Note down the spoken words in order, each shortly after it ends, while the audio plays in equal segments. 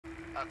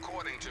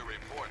According to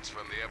reports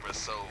from the ever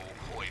so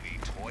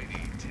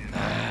hoity-toity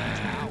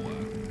Tower.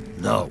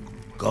 No,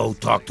 go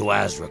talk to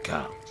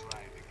Azrakal.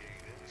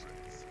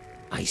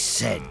 I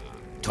said,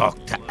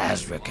 talk to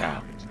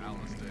Azrakal.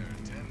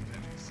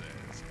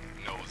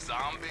 No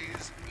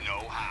zombies, no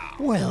how.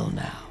 Well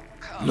now,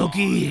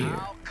 looky here.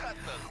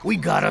 We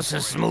got us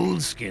a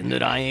smooth skin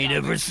that I ain't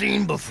ever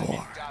seen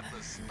before.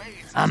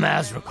 I'm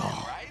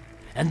Azrakal,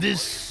 and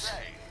this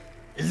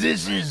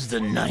is the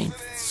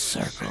Ninth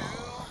Circle.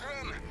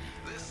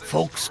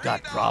 Folks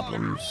got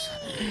problems,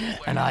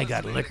 and I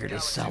got liquor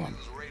to sell them.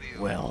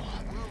 Well,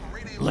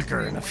 liquor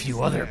and a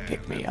few other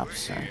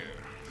pick-me-ups.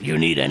 You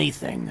need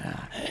anything,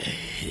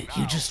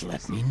 you just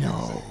let me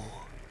know.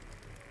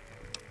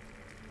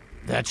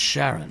 That's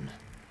Charon.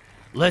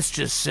 Let's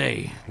just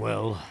say,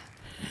 well,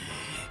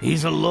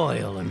 he's a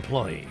loyal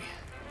employee.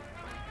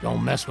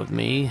 Don't mess with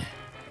me,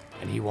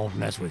 and he won't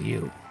mess with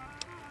you.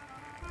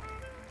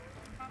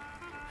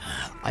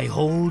 I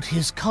hold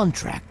his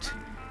contract,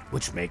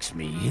 which makes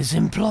me his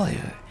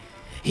employer.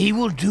 He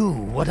will do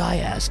what I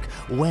ask,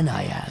 when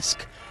I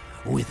ask,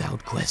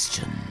 without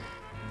question.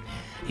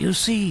 You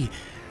see,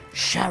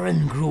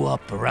 Charon grew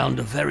up around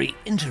a very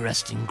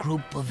interesting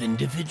group of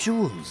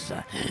individuals.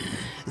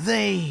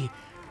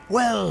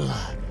 Well,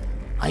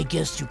 I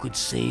guess you could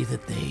say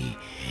that they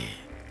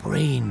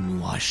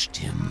brainwashed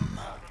him.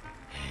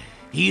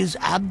 He is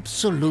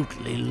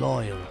absolutely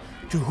loyal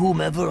to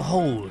whomever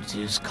holds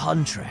his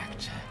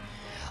contract.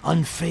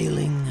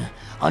 Unfailing,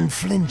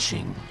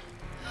 unflinching,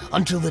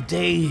 until the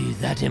day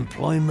that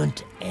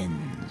employment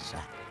ends.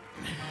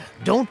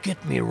 Don't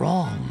get me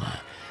wrong.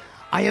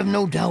 I have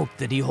no doubt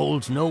that he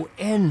holds no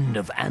end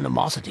of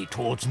animosity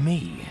towards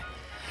me.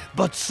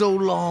 But so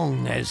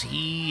long as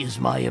he is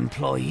my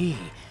employee,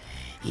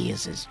 he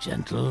is as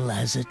gentle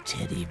as a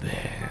teddy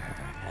bear.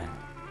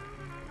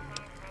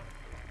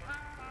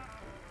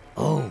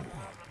 Oh,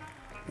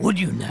 would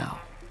you now?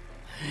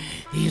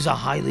 He's a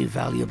highly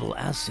valuable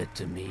asset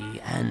to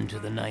me and to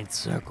the Ninth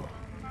Circle.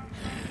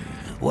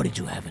 What did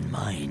you have in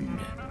mind?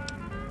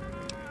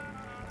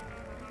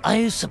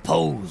 I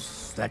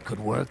suppose that could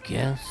work,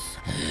 yes?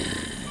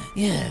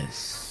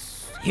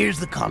 Yes. Here's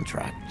the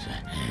contract.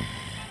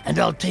 And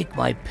I'll take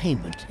my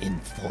payment in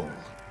full.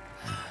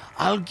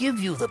 I'll give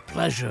you the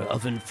pleasure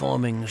of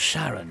informing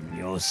Charon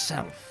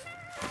yourself.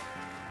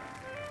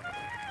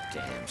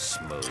 Damn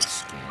smooth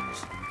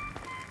skins.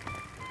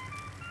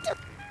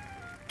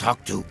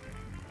 Talk to.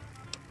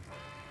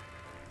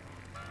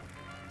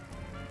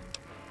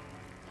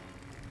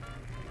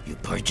 You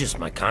purchased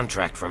my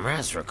contract from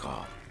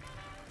Azrakal,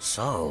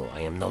 so I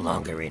am no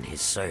longer in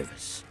his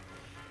service.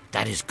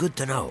 That is good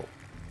to know.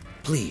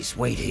 Please,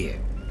 wait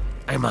here.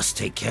 I must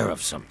take care of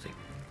something.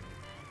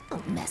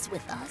 Don't mess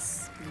with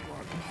us. We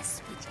won't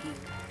mess with you.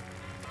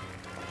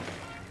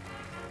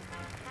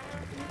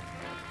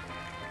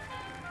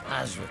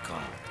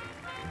 Azrakal,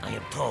 I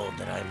am told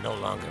that I am no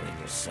longer in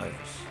your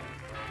service.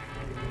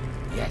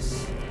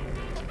 Yes.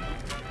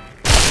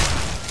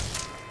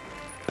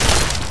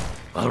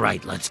 All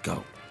right, let's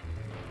go.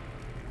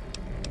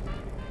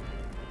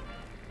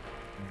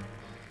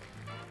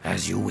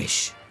 As you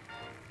wish.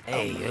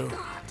 Hey, you.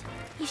 God.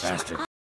 He Faster.